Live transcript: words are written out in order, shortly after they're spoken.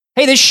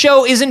Hey, this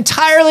show is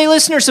entirely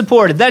listener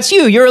supported. That's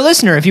you. You're a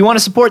listener. If you want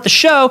to support the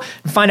show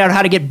and find out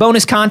how to get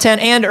bonus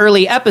content and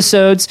early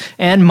episodes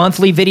and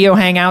monthly video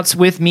hangouts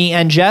with me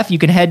and Jeff, you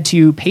can head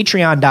to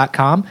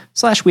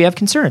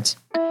patreon.com/wehaveconcerns.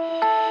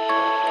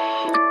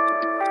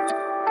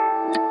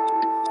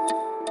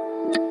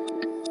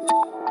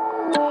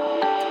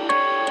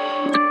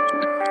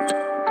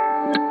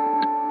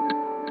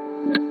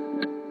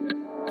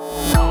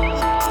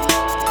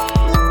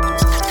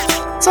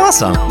 It's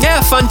awesome.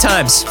 Yeah, fun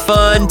times.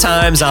 Fun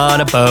times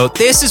on a boat.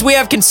 This is We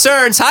Have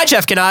Concerns. Hi,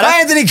 Jeff Canada. Hi,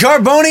 Anthony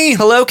Carboni.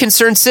 Hello,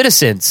 concerned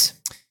citizens.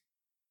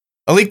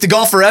 Alik the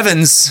Golfer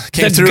Evans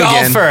came through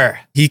again.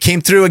 He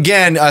came through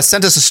again,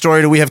 sent us a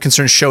story to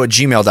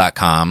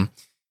wehaveconcernshow@gmail.com.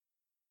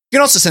 You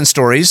can also send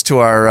stories to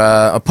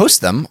our,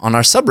 post them on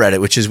our subreddit,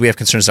 which is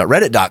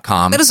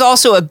wehaveconcerns.reddit.com. That is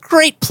also a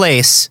great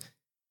place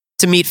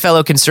to meet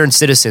fellow concerned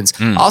citizens.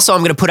 Also, I'm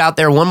going to put out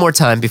there one more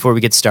time before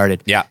we get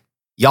started. Yeah.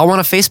 Y'all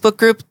want a Facebook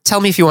group? Tell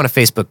me if you want a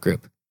Facebook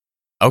group.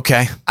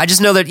 Okay. I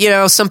just know that,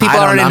 some people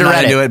aren't into Reddit. I'm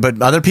not into it, but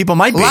other people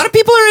might be. A lot of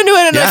people are into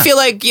it, and I feel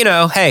like,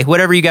 hey,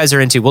 whatever you guys are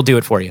into, we'll do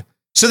it for you.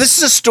 So this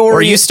is a story.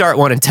 Or you start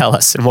one and tell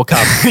us, and we'll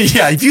come.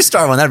 Yeah, if you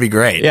start one, that'd be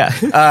great. Yeah.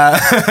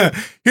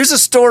 Here's a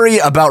story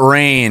about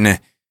rain.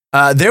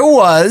 There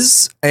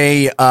was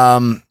a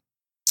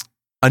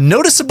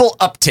noticeable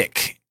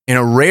uptick in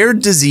a rare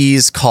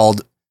disease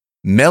called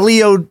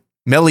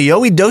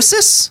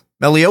melioidosis.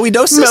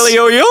 Melioidosis?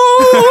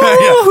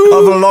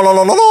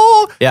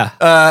 Yeah.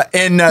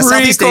 In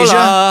Southeast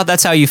Asia.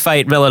 That's how you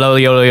fight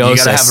melioidosis. You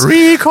gotta have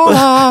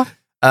Ricola.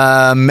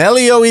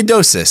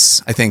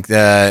 Melioidosis, I think,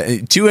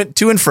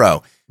 to and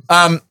fro.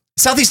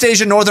 Southeast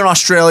Asia, Northern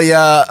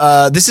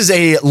Australia. This is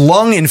a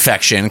lung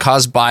infection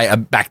caused by a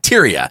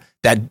bacteria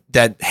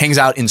that hangs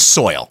out in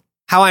soil.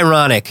 How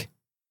ironic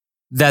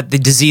that the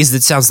disease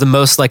that sounds the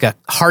most like a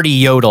hearty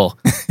yodel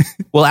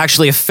will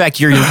actually affect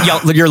your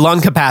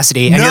lung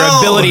capacity and your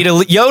ability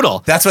to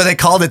yodel. That's why they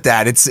called it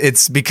that.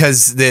 It's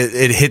because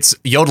it hits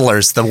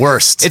yodelers the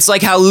worst. It's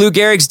like how Lou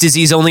Gehrig's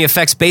disease only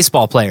affects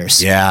baseball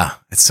players. Yeah,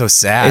 it's so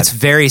sad. It's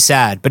very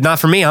sad, but not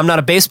for me. I'm not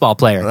a baseball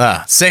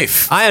player.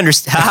 Safe. I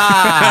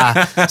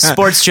understand.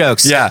 Sports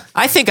jokes. Yeah.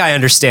 I think I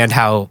understand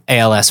how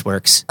ALS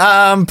works.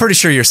 I'm pretty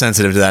sure you're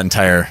sensitive to that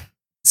entire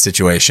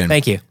situation.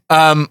 Thank you.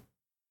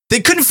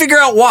 They couldn't figure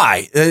out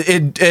why.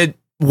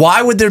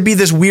 Why would there be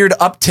this weird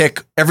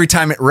uptick every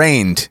time it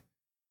rained?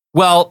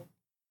 Well,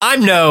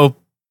 I'm not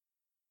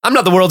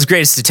the world's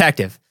greatest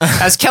detective.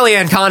 As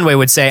Kellyanne Conway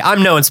would say,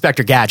 I'm no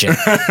Inspector Gadget.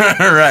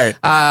 Right.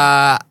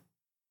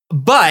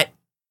 But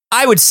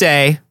I would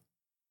say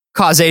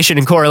causation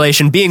and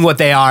correlation being what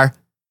they are,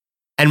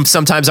 and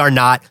sometimes are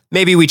not,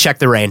 maybe we check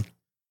the rain.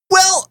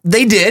 Well,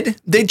 they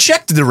did. They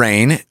checked the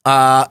rain,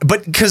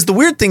 but because the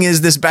weird thing is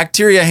this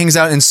bacteria hangs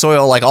out in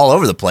soil like all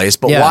over the place,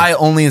 but why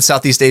only in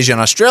Southeast Asia and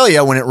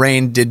Australia when it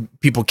rained did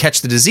people catch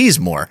the disease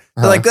more?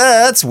 They're like,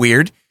 that's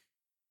weird.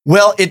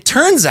 Well, it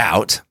turns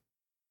out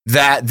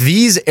that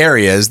these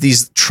areas,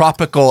 these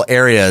tropical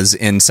areas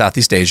in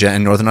Southeast Asia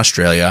and Northern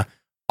Australia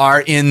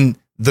are in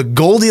the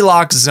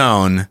Goldilocks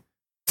zone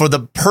for the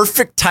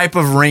perfect type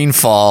of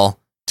rainfall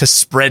to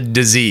spread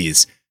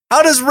disease.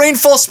 How does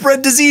rainfall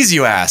spread disease,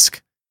 you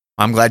ask?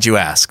 I'm glad you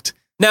asked.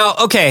 Now,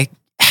 okay,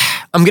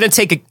 I'm gonna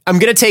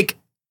take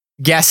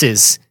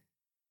guesses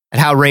at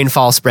how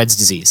rainfall spreads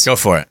disease. Go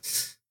for it.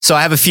 So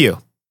I have a few.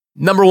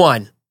 Number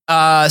one,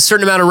 a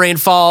certain amount of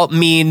rainfall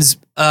means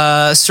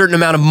a certain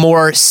amount of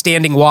more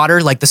standing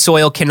water, like the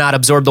soil cannot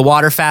absorb the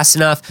water fast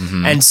enough,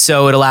 and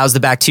so it allows the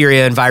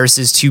bacteria and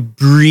viruses to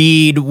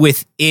breed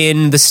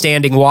within the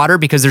standing water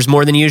because there's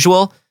more than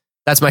usual.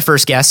 That's my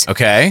first guess.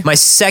 Okay. My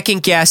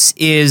second guess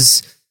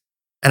is,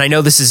 and I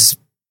know this is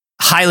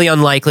highly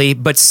unlikely,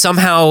 but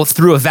somehow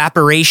through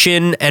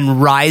evaporation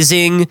and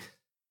rising,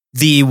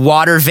 the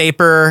water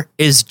vapor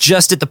is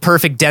just at the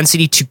perfect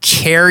density to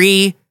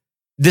carry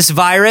this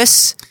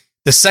virus.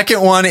 The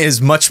second one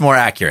is much more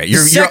accurate. The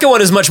second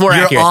one is much more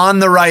accurate.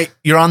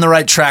 You're on the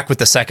right track with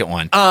the second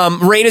one.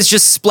 Rain is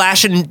just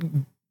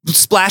splashing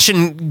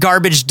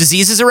garbage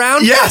diseases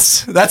around?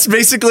 Yes, that's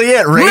basically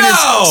it. Rain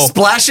is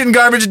splashing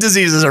garbage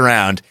diseases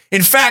around.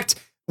 In fact,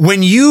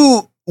 when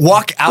you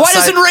walk outside... Why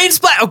doesn't rain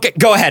splash? Okay,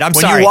 go ahead. I'm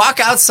sorry. When you walk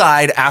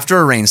outside after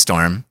a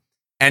rainstorm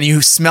and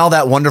you smell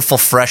that wonderful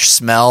fresh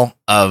smell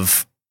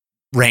of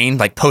rain,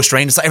 like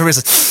post-rain, it's like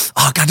everybody's like,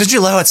 oh God, did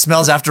you love how it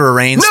smells after a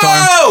rainstorm?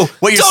 No!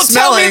 What you're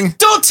smelling...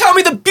 Don't tell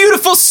me the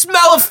beautiful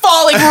smell of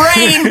falling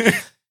rain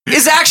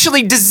is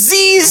actually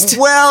diseased.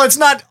 Well, it's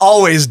not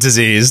always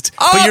diseased.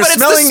 Oh, but it's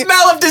the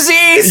smell of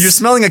disease. You're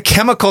smelling a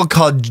chemical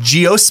called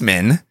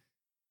geosmin.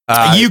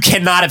 You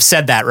cannot have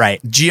said that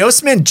right.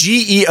 Geosmin,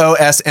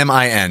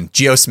 Geosmin.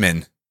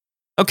 Geosmin.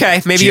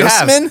 Okay, maybe you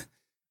have. Geosmin.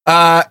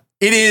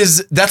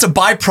 That's a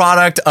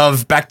byproduct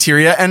of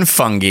bacteria and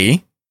fungi.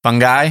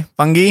 Fungi.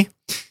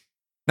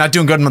 Not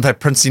doing good with my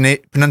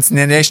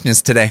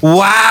pronunciations today.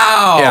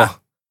 Wow.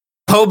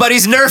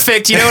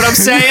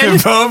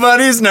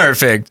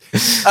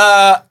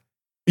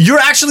 you're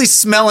actually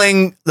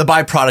smelling the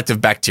byproduct of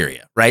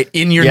bacteria, right?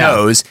 In your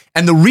nose.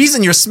 And the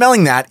reason you're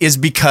smelling that is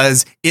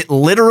because it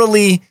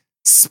literally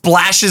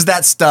splashes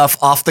that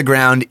stuff off the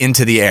ground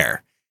into the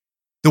air.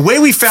 The way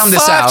we found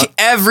this out.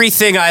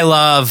 Everything I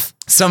love.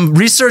 Some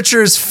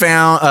researchers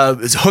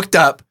hooked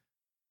up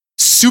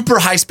super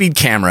high-speed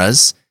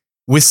cameras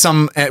with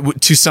some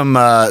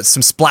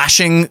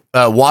splashing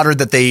water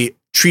that they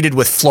treated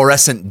with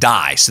fluorescent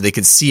dye so they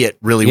could see it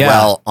really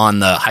well on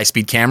the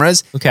high-speed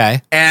cameras.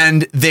 Okay.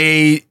 And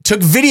they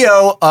took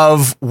video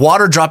of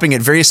water dropping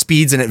at various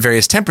speeds and at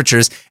various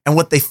temperatures. And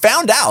what they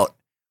found out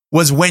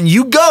was when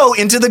you go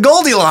into the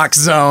Goldilocks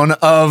zone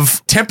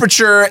of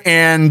temperature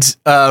and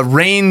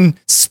rain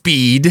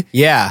speed.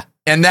 Yeah.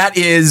 And that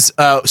is,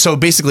 so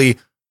basically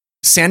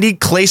sandy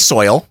clay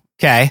soil.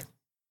 Okay.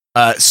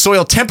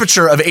 Soil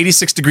temperature of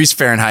 86 degrees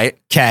Fahrenheit.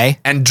 Okay.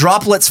 And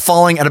droplets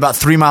falling at about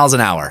 3 miles an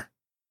hour.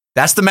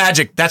 That's the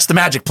magic. That's the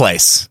magic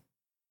place.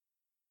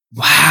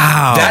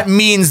 Wow. That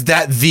means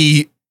that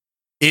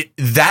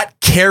that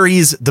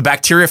carries the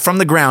bacteria from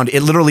the ground.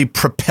 It literally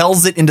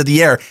propels it into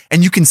the air,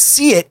 and you can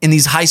see it in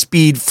these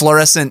high-speed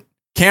fluorescent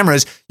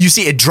cameras. You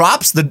see it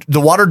drops,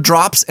 the water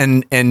drops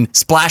and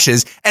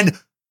splashes, and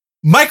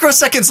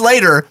microseconds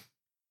later,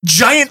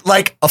 giant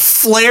like a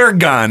flare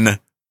gun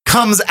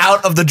comes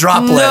out of the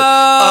droplet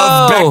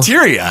of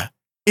bacteria.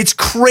 It's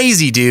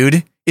crazy,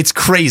 dude. It's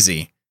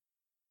crazy.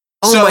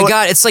 Oh my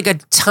God, it's like a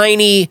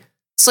tiny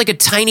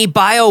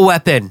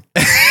bioweapon.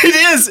 It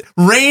is.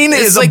 Rain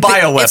is like a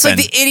bioweapon. It's like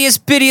the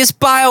ittiest bittiest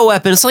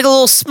bioweapon. It's like a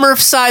little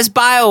Smurf-sized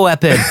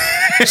bioweapon.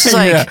 It's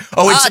like,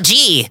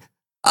 gee,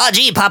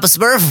 Papa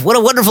Smurf, what a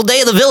wonderful day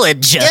in the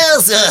village.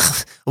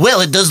 Yes, well,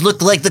 it does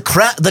look like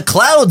the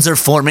clouds are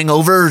forming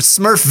over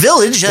Smurf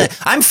Village.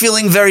 I'm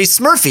feeling very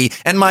Smurfy,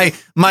 and my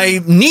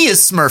knee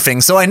is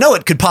smurfing, so I know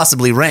it could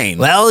possibly rain.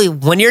 Well,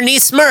 when your knee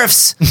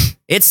smurfs,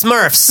 it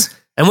smurfs.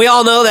 And we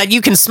all know that you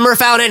can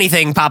smurf out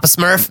anything, Papa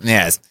Smurf.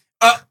 Yes.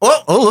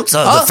 Looks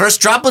the first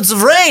droplets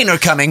of rain are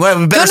coming. Well,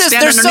 we better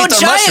stand they're so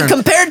underneath our giant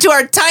mushroom. compared to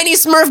our tiny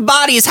Smurf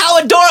bodies. How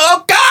adorable!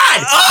 Oh God!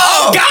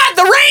 Oh God!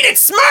 The rain! It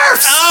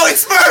smurfs! Oh, it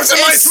smurfs!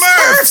 It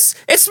smurfs!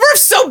 It smurfs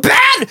so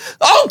bad!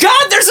 Oh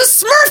God! There's a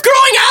Smurf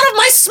growing out of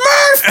my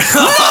Smurf!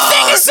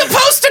 Nothing is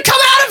supposed to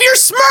come out of your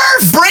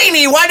Smurf!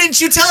 Brainy, why didn't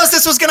you tell us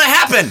this was going to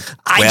happen?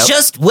 I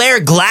just wear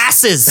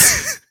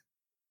glasses.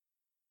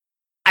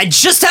 I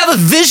just have a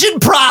vision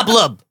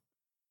problem.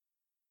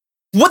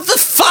 What the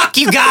fuck,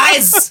 you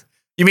guys?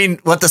 You mean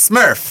what, the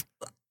Smurf?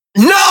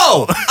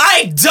 No,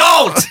 I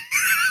don't.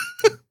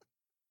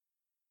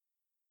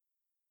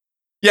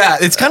 Yeah,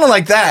 it's kind of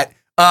like that.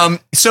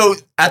 So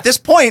at this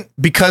point,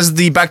 because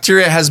the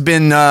bacteria has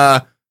been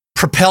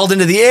propelled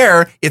into the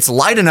air, it's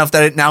light enough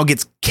that it now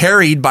gets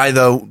carried by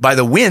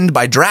the wind,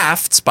 by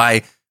drafts,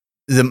 by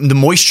the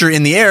moisture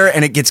in the air,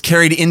 and it gets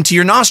carried into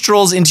your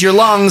nostrils, into your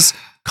lungs,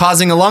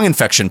 causing a lung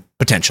infection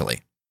potentially.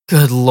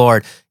 Good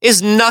Lord.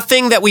 Is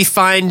nothing that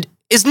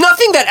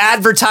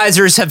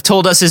advertisers have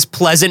told us is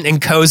pleasant and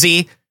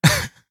cozy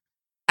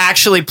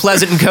actually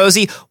pleasant and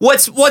cozy?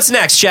 What's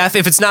next, Chef?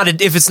 If it's not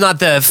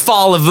the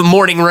fall of the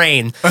morning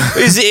rain,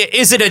 is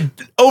it an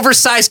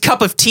oversized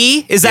cup of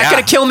tea? Is that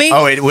going to kill me?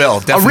 Oh, it will.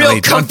 Definitely. A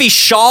real comfy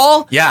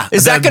shawl? Yeah.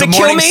 Is that going to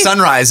kill me? The morning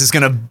sunrise is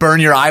going to burn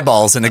your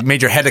eyeballs and it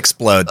made your head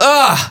explode.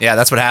 Ugh. Yeah,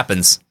 that's what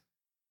happens.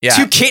 Yeah.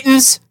 2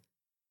 kittens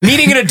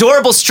meeting an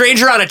adorable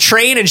stranger on a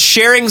train and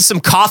sharing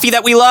some coffee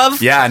that we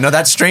love. Yeah, no,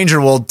 that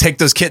stranger will take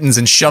those kittens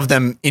and shove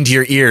them into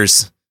your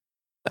ears.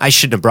 I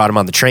shouldn't have brought him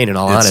on the train, in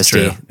all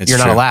honesty. You're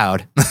not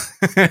allowed.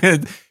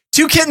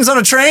 2 kittens on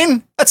a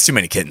train? That's too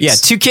many kittens. Yeah,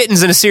 2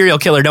 kittens and a serial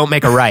killer don't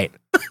make a right.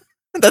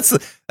 That's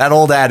that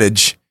old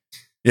adage.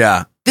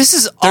 Yeah. This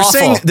is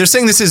awful. They're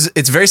saying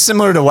it's very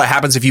similar to what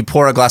happens if you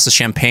pour a glass of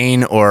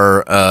champagne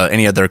or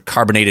any other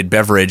carbonated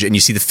beverage and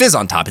you see the fizz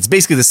on top. It's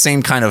basically the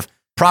same kind of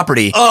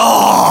property.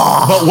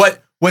 Oh!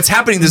 But what's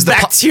happening is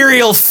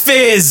bacterial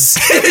fizz.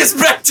 It is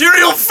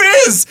bacterial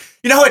fizz.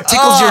 You know how it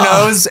tickles your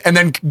nose and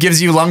then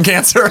gives you lung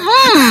cancer?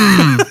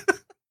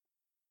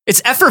 It's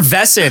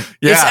effervescent.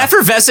 Yeah. It's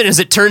effervescent as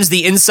it turns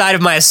the inside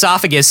of my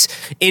esophagus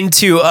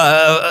into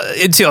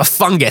a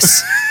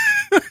fungus.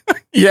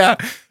 Yeah.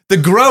 The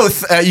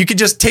growth, you could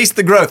just taste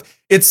the growth.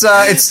 It's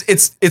lime.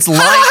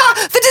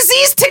 The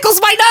disease tickles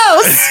my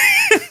nose.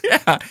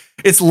 Yeah.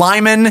 It's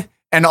limen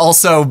and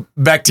also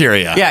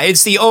bacteria. Yeah,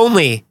 it's the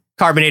only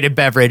carbonated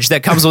beverage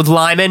that comes with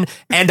limen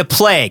and a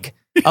plague.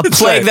 A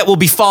plague that will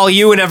befall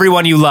you and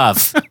everyone you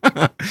love.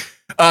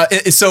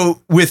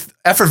 So with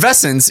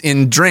effervescence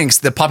in drinks,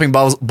 the popping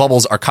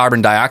bubbles are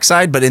carbon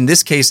dioxide, but in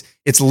this case,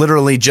 it's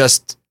literally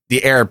just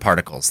the air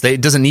particles.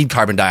 It doesn't need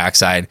carbon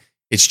dioxide.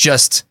 It's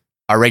just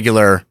a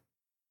regular...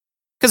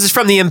 Because it's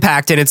from the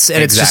impact and it's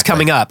just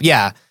coming up.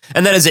 Yeah.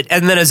 And then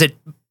as it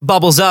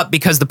bubbles up,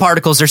 because the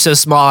particles are so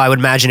small, I would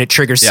imagine it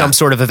triggers some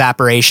sort of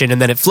evaporation,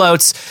 and then it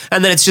floats,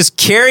 and then it's just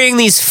carrying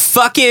these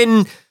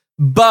fucking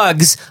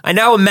bugs, I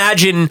now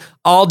imagine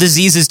all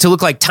diseases to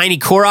look like tiny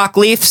Korok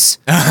leaves.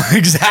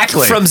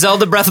 Exactly. From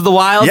Zelda Breath of the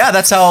Wild. Yeah,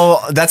 that's how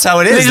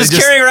it is. They're just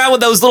carrying around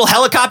with those little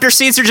helicopter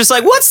seats. They're just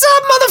like, what's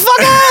up,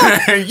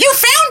 motherfucker? You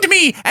found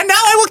me, and now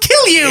I will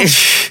kill you.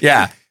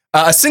 Yeah.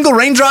 A single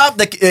raindrop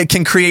that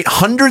can create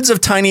hundreds of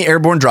tiny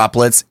airborne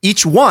droplets,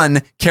 each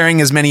one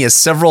carrying as many as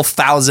several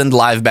thousand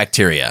live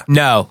bacteria.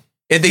 No.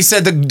 They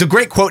said the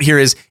great quote here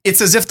is,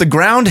 it's as if the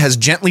ground has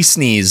gently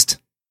sneezed.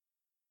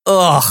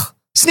 Ugh.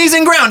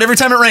 Sneezing ground. Every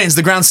time it rains,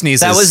 the ground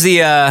sneezes. That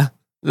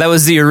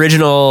was the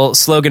original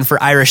slogan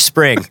for Irish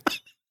Spring.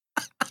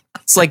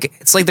 It's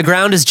like the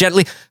ground is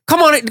gently.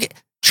 Come on,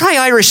 try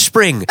Irish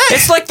Spring.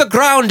 It's like the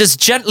ground is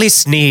gently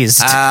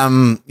sneezed.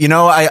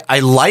 I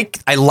like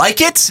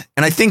it,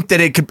 and I think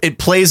that it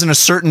plays in a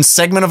certain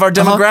segment of our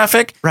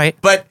demographic. Right.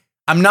 But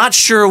I'm not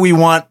sure we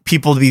want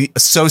people to be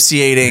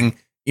associating,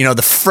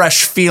 the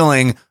fresh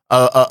feeling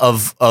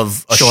of a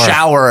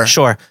shower.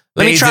 Sure.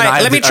 Let me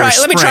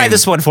try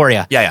this one for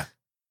you. Yeah.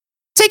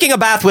 Taking a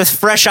bath with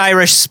fresh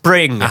Irish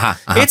Spring.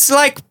 It's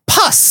like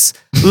pus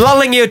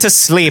lulling you to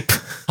sleep.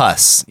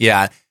 Pus.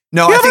 Yeah.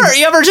 No,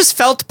 you ever just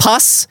felt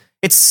pus?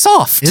 It's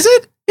soft. Is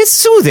it? It's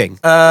soothing.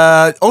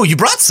 You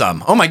brought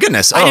some. Oh my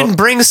goodness. I didn't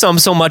bring some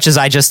so much as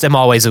I just am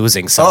always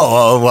oozing some.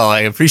 Oh, well,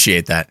 I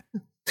appreciate that.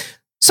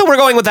 So we're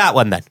going with that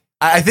one then.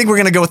 I think we're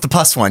going to go with the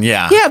pus one.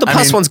 Yeah. Yeah, the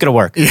pus one's going to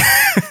work. Yeah.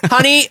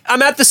 Honey,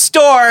 I'm at the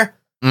store.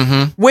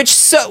 Mm-hmm. Which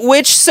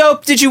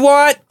soap did you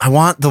want? I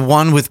want the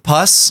one with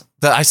pus.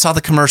 I saw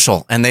the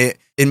commercial, and it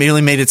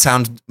really made it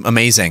sound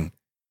amazing.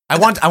 I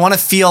want to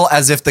feel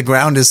as if the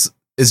ground is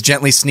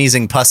gently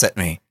sneezing pus at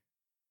me.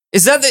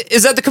 Is that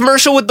the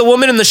commercial with the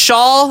woman in the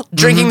shawl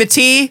drinking the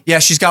tea? Yeah,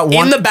 she's got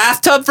one in the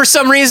bathtub for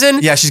some reason.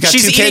 Yeah, she's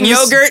eating kittens.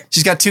 Yogurt.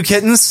 She's got two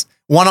kittens.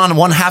 One on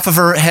one half of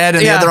her head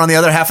and the other on the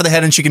other half of the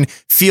head, and she can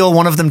feel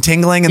one of them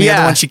tingling and the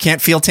other one she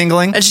can't feel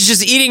tingling. And she's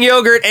just eating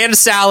yogurt and a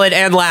salad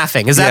and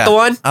laughing. Is that the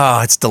one? Oh,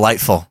 it's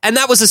delightful. And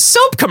that was a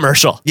soap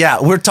commercial. Yeah,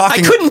 we're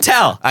talking. I couldn't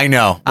tell. I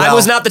know. I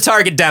was not the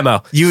target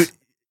demo.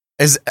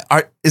 Is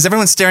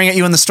everyone staring at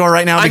you in the store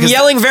right now? I'm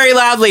yelling very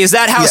loudly. Is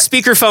that how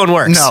speakerphone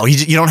works? No,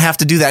 you don't have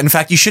to do that. In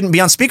fact, you shouldn't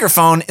be on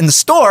speakerphone in the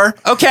store.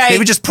 Okay.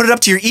 Maybe just put it up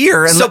to your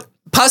ear. And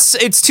pus,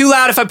 it's too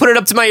loud if I put it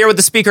up to my ear with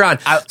the speaker on.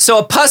 So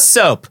a pus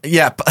soap.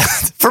 Yeah.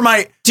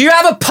 Do you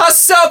have a pus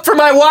soap for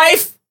my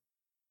wife?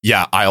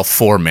 Yeah, aisle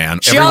 4, man.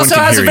 She also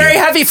has a very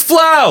heavy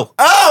flow.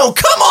 Oh,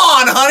 come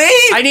on,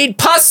 honey. I need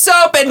pus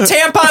soap and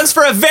tampons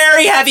for a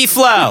very heavy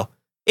flow.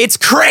 It's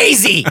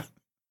crazy.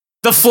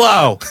 The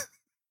flow.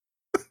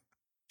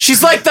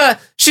 She's like the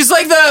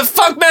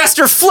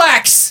Funkmaster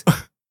Flex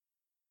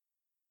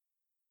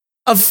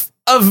of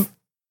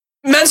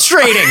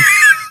menstruating.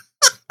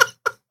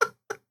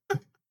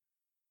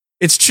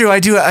 It's true. I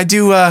do.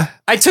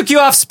 I took you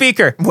off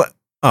speaker. What?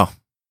 Oh,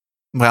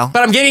 well.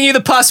 But I'm getting you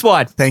the pus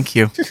one. Thank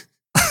you.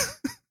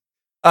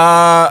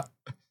 Yeah.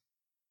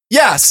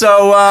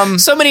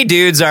 So many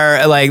dudes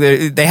are like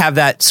they have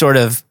that sort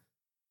of.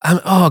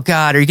 Oh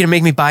God, are you gonna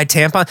make me buy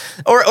tampon?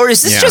 Or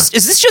is this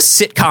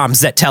just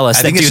sitcoms that tell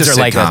us that dudes are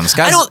like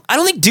that? I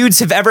don't think dudes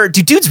have ever.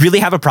 Do dudes really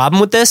have a problem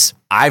with this?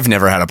 I've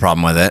never had a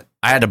problem with it.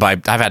 I've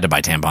had to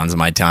buy tampons in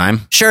my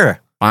time. Sure,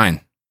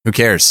 fine. Who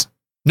cares?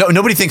 No,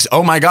 nobody thinks,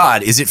 oh my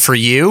God, is it for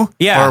you?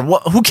 Yeah. Or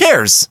what? Who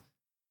cares?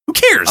 Who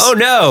cares? Oh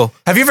no.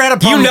 Have you ever had a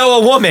problem? You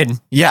know a woman.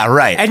 Yeah,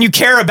 right. And you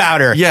care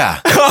about her.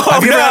 Yeah.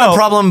 Have you ever had a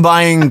problem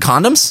buying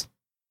condoms?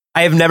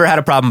 I have never had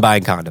a problem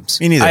buying condoms.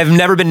 Me neither. I've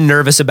never been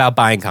nervous about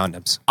buying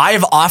condoms. I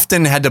have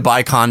often had to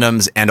buy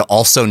condoms and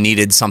also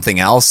needed something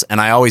else.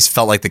 And I always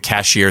felt like the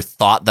cashier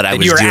thought that I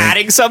was doing.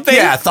 adding something?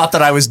 Yeah, thought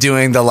that I was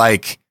doing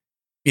the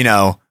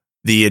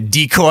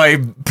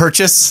decoy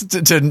purchase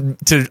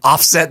to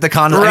offset the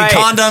condom. Right. I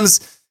need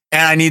condoms,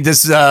 and I need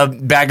this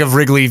bag of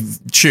Wrigley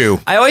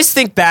Chew. I always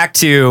think back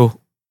to,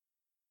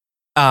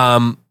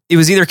 it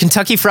was either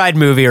Kentucky Fried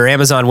Movie or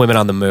Amazon Women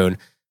on the Moon,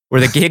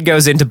 where the kid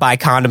goes in to buy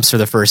condoms for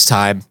the first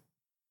time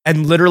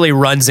and literally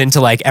runs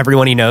into like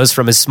everyone he knows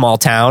from his small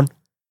town. And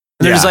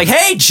they're just like,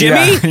 hey,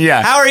 Jimmy,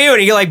 how are you?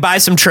 And he like buy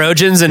some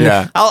Trojans and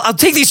I'll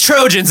take these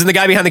Trojans. And the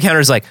guy behind the counter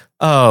is like,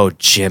 oh,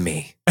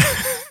 Jimmy.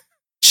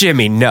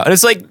 Jimmy, no. And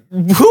it's like,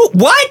 who?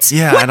 What?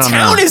 Yeah, what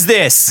town is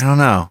this? I don't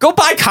know. Go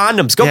buy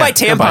condoms. Go buy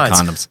tampons. Go buy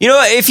condoms. You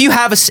know, if you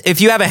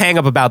have a hang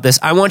up about this,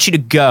 I want you to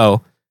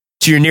go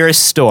to your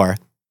nearest store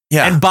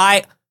and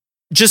buy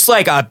just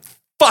like a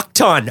fuck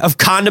ton of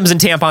condoms and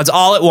tampons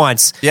all at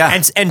once.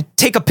 Yeah. And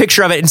take a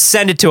picture of it and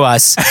send it to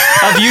us.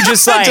 Of you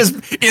just like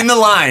just in the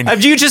line.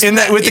 Of you just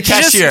with the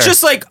cashier.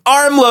 Just like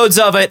armloads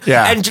of it.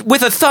 Yeah. And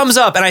with a thumbs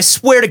up. And I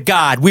swear to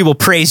God, we will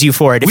praise you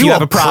for it if you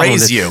have a problem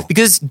with it.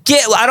 Because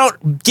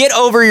get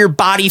over your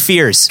body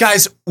fears.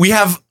 Guys, we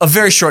have a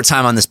very short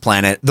time on this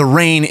planet. The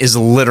rain is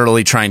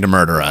literally trying to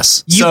murder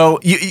us. So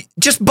you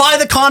just buy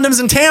the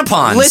condoms and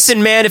tampons.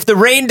 Listen, man, if the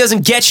rain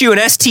doesn't get you, an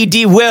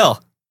STD will.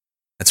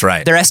 That's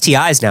right. They're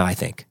STIs now, I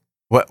think.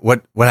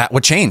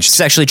 What changed?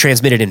 Sexually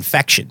transmitted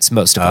infections,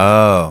 most of them.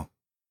 Oh.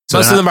 So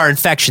most of them are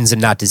infections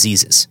and not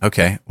diseases.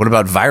 Okay. What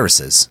about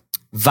viruses?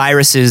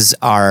 Viruses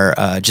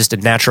are just a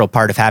natural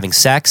part of having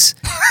sex.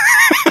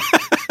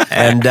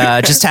 And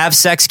just have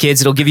sex,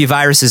 kids. It'll give you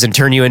viruses and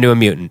turn you into a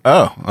mutant.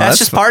 Oh, well, that's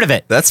just part of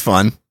it. That's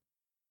fun.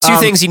 Two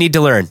things you need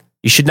to learn.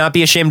 You should not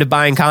be ashamed of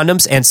buying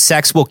condoms, and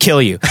sex will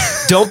kill you.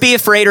 Don't be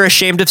afraid or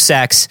ashamed of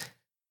sex,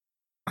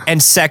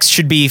 and sex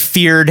should be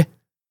feared,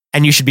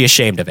 and you should be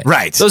ashamed of it.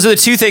 Right. Those are the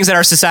two things that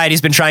our society has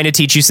been trying to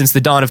teach you since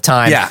the dawn of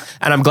time. Yeah.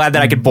 And I'm glad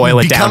that I could boil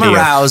it down to Become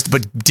aroused,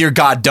 but dear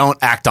God, don't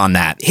act on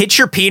that. Hit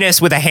your penis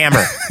with a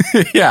hammer.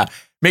 Yeah.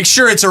 Make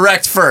sure it's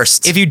erect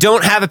first. If you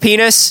don't have a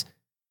penis,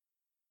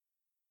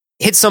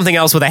 hit something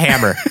else with a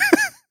hammer.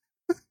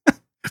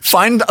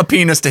 Find a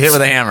penis to hit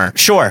with a hammer.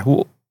 Sure.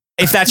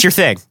 If that's your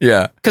thing.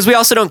 Yeah. Because we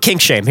also don't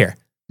kink shame here.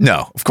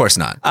 No, of course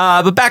not.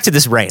 But back to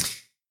this rain.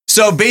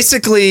 So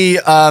basically,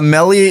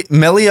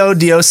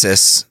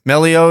 melioidosis,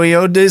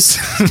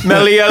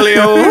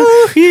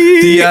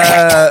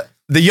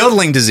 the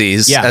yodeling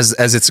disease,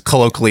 as it's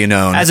colloquially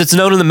known. As it's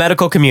known in the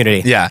medical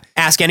community. Yeah.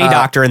 Ask any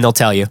doctor and they'll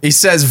tell you. He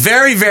says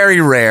very,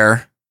 very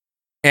rare.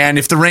 And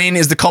if the rain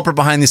is the culprit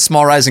behind these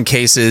small rise in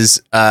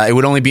cases, it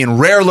would only be in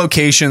rare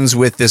locations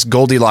with this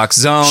Goldilocks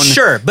zone.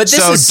 Sure, but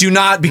this do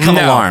not become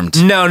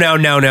alarmed.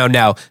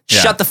 No.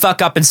 Shut the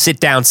fuck up and sit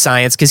down,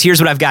 science, because here's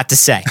what I've got to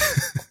say.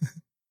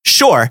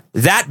 Sure,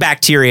 that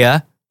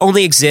bacteria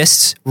only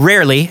exists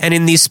rarely and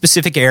in these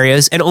specific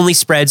areas and only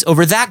spreads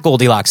over that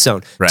Goldilocks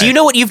zone. Right. Do you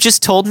know what you've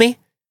just told me?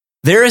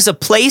 There is a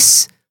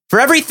place for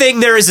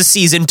everything. There is a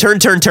season. Turn.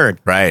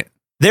 Right.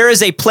 There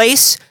is a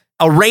place,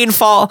 a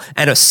rainfall,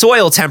 and a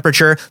soil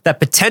temperature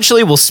that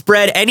potentially will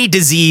spread any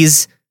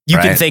disease you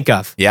can think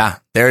of. Yeah.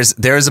 There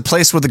is a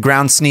place where the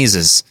ground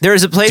sneezes. There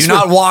is a place. Do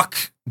not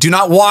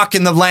walk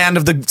in the land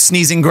of the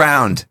sneezing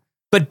ground.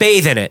 But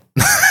bathe in it.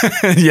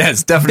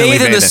 Yes, definitely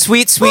bathe in the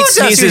sweet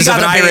sneezes of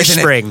an Irish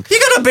spring. You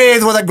gotta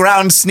bathe where the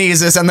ground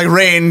sneezes and the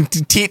rain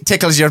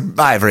tickles your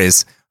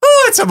ivories.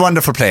 Oh, it's a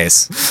wonderful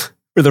place.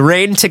 Where the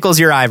rain tickles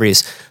your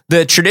ivories.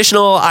 The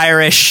traditional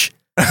Irish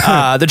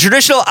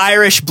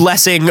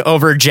blessing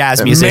over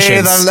jazz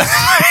musicians. May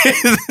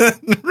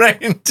the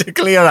rain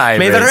tickle your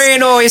ivories. May the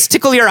rain always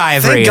tickle your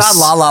ivories. Thank God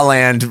La La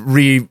Land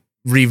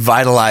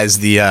revitalized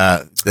the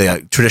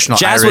traditional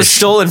jazz Irish. Was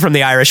stolen from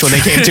the Irish when they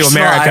came to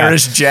America.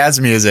 Irish jazz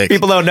music.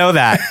 People don't know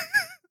that.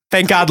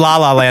 Thank God La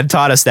La Land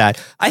taught us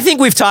that. I think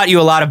we've taught you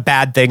a lot of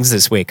bad things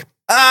this week.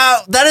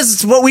 That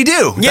is what we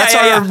do.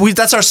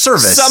 That's our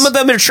service. Some of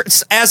them are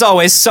as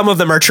always, some of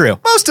them are true.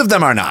 Most of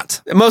them are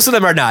not.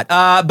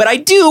 But I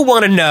do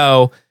want to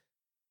know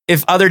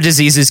if other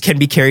diseases can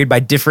be carried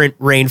by different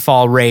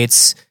rainfall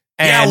rates.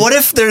 And what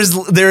if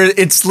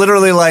it's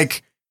literally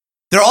like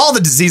all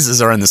the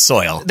diseases are in the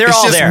soil. They're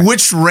all there.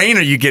 Which rain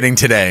are you getting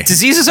today?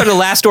 Diseases are the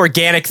last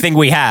organic thing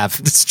we have.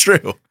 It's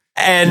true.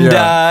 And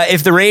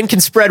if the rain can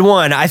spread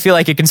one, I feel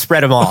like it can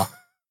spread them all.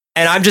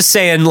 And I'm just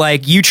saying,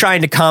 like, you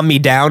trying to calm me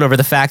down over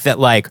the fact that,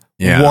 like,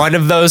 one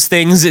of those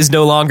things is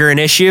no longer an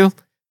issue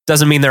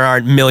doesn't mean there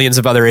aren't millions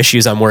of other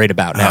issues I'm worried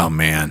about now. Oh,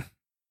 man.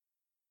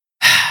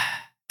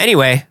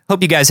 Anyway,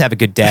 hope you guys have a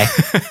good day.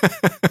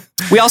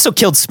 We also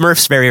killed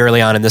Smurfs very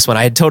early on in this one.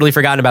 I had totally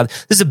forgotten about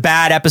it. This is a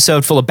bad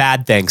episode full of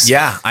bad things.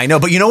 Yeah, I know.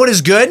 But you know what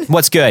is good?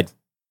 What's good?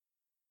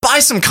 Buy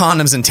some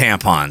condoms and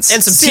tampons.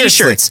 And some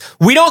t-shirts.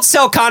 We don't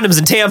sell condoms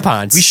and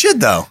tampons. We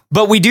should, though.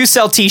 But we do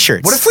sell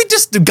t-shirts. What if we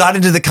just got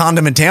into the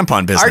condom and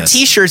tampon business? Our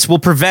t-shirts will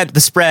prevent the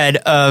spread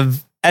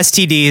of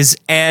STDs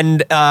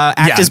and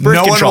act as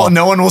birth control.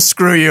 No one will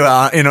screw you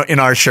in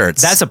our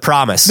shirts. That's a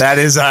promise. That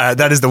is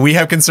the We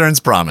Have Concerns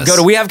promise. Go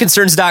to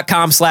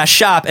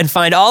wehaveconcerns.com/shop and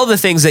find all the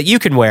things that you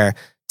can wear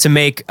to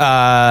make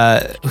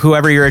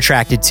whoever you're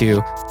attracted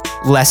to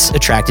less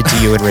attracted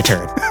to you in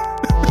return.